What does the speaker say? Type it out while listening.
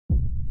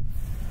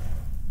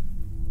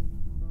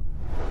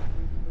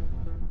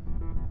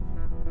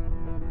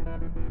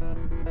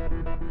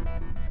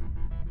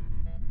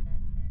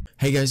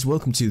Hey guys,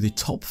 welcome to the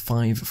top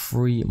 5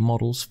 free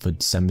models for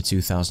December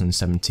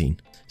 2017.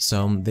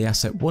 So the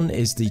asset 1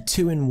 is the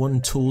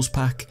 2-in-1 tools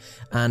pack,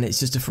 and it's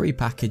just a free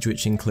package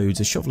which includes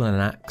a shovel and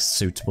an axe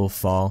suitable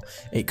for,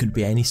 it could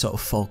be any sort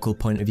of focal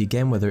point of your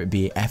game, whether it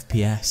be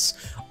FPS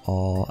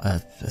or a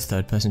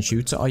third-person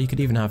shooter, or you could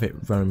even have it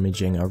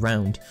rummaging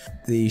around.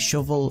 The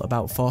shovel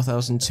about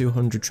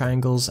 4,200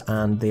 triangles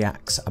and the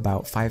axe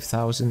about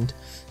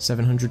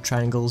 5,700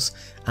 triangles,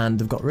 and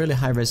they've got really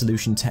high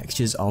resolution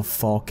textures of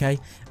 4K,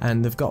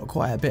 and they've got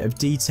quite a bit of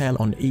detail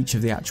on each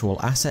of the actual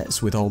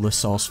assets with all the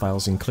source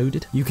files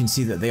included. You can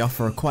see that they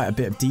offer quite a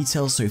bit of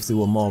detail, so if they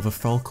were more of a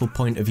focal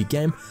point of your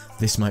game,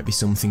 this might be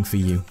something for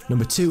you.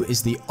 Number 2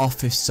 is the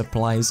Office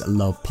Supplies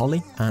Low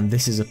Poly, and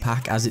this is a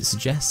pack, as it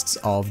suggests,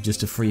 of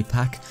just a free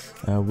pack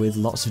with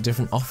lots of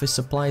different office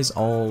supplies,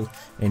 all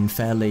in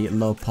fairly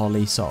low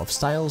poly sort of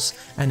styles,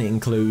 and it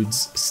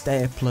includes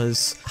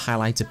staplers,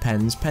 highlighter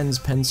pens,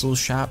 pencils,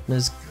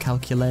 sharpeners,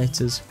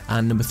 calculators.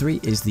 And number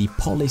 3 is the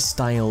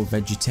Polystyle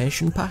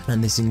Vegetation pack,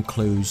 and this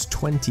includes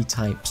 20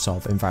 types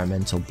of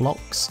environmental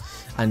blocks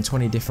and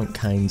 20 different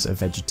kinds of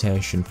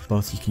vegetation.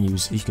 Both you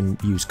can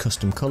use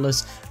custom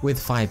colours with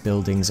 5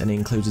 buildings, and it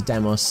includes a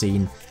demo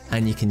scene,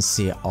 and you can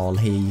see it all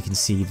here. You can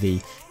see the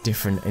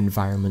different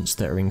environments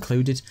that are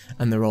included,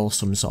 and they're all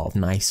some sort of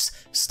nice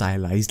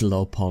stylized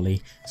low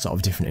poly sort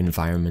of different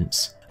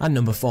environments. And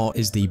number 4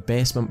 is the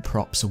Basement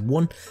Props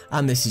 1,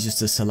 and this is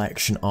just a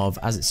selection of,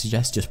 as it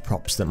suggests, just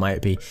props that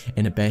might be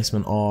in a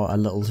basement or a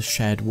little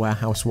shared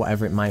warehouse,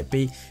 whatever it might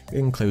be. It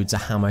includes a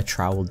hammer,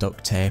 trowel,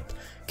 duct tape,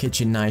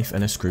 kitchen knife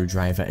and a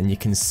screwdriver, and you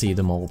can see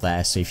them all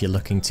there. So if you're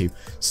looking to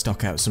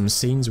stock out some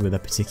scenes with a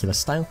particular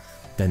style,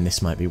 then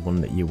this might be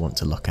one that you want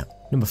to look at.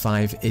 Number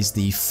 5 is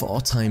the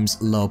 4x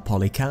low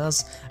poly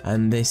cars,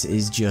 and this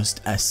is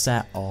just a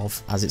set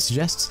of, as it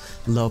suggests,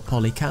 low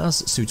poly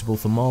cars suitable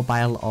for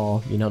mobile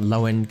or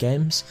low end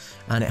games,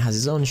 and it has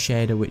its own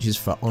shader which is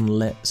for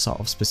unlit sort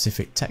of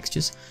specific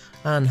textures,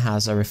 and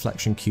has a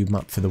reflection cube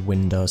map for the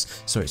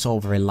windows, so it's all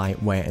very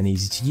lightweight and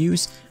easy to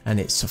use, and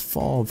it's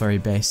 4 very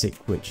basic,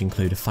 which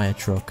include a fire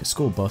truck, a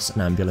school bus, an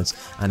ambulance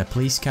and a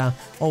police car,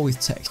 all with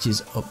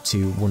textures up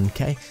to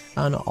 1K,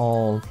 and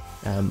all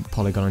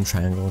polygon and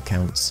triangle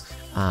counts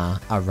are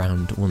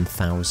around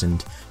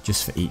 1,000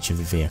 just for each of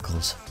the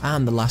vehicles.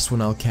 And the last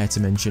one I'll care to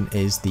mention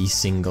is the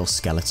Single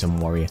Skeleton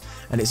Warrior,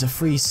 and it's a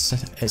free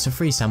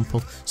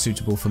sample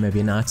suitable for maybe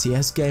an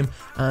RTS game,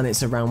 and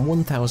it's around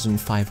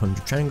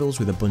 1,500 triangles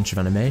with a bunch of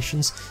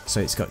animations,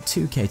 so it's got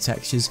 2K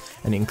textures,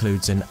 and it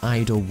includes an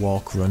idle,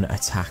 walk, run,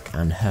 attack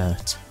and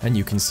hurt. And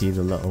you can see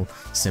the little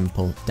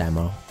simple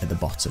demo at the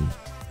bottom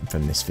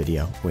from this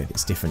video with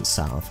its different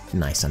sort of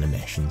nice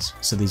animations.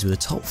 So these were the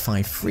top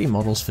 5 free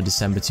models for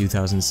December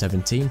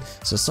 2017,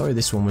 so sorry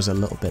this one was a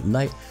little bit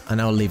late,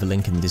 and I'll leave a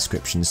link in the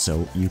description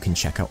so you can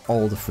check out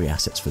all the free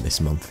assets for this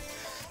month.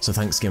 So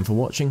thanks again for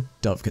watching,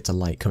 don't forget to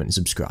like, comment and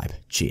subscribe.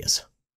 Cheers.